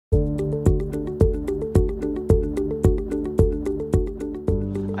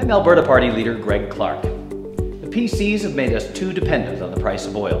I'm Alberta Party leader Greg Clark. The PCs have made us too dependent on the price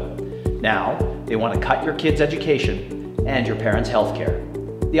of oil. Now, they want to cut your kids' education and your parents' health care.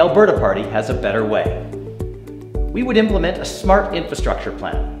 The Alberta Party has a better way. We would implement a smart infrastructure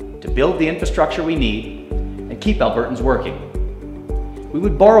plan to build the infrastructure we need and keep Albertans working. We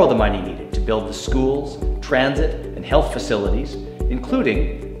would borrow the money needed to build the schools, transit, and health facilities,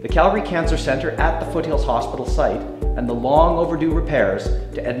 including the Calgary Cancer Centre at the Foothills Hospital site and the long overdue repairs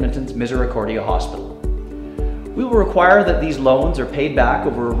to Edmonton's Misericordia Hospital. We will require that these loans are paid back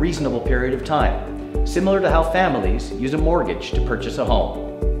over a reasonable period of time, similar to how families use a mortgage to purchase a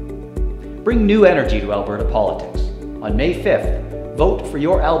home. Bring new energy to Alberta politics. On May 5th, vote for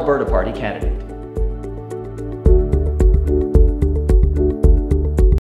your Alberta Party candidate.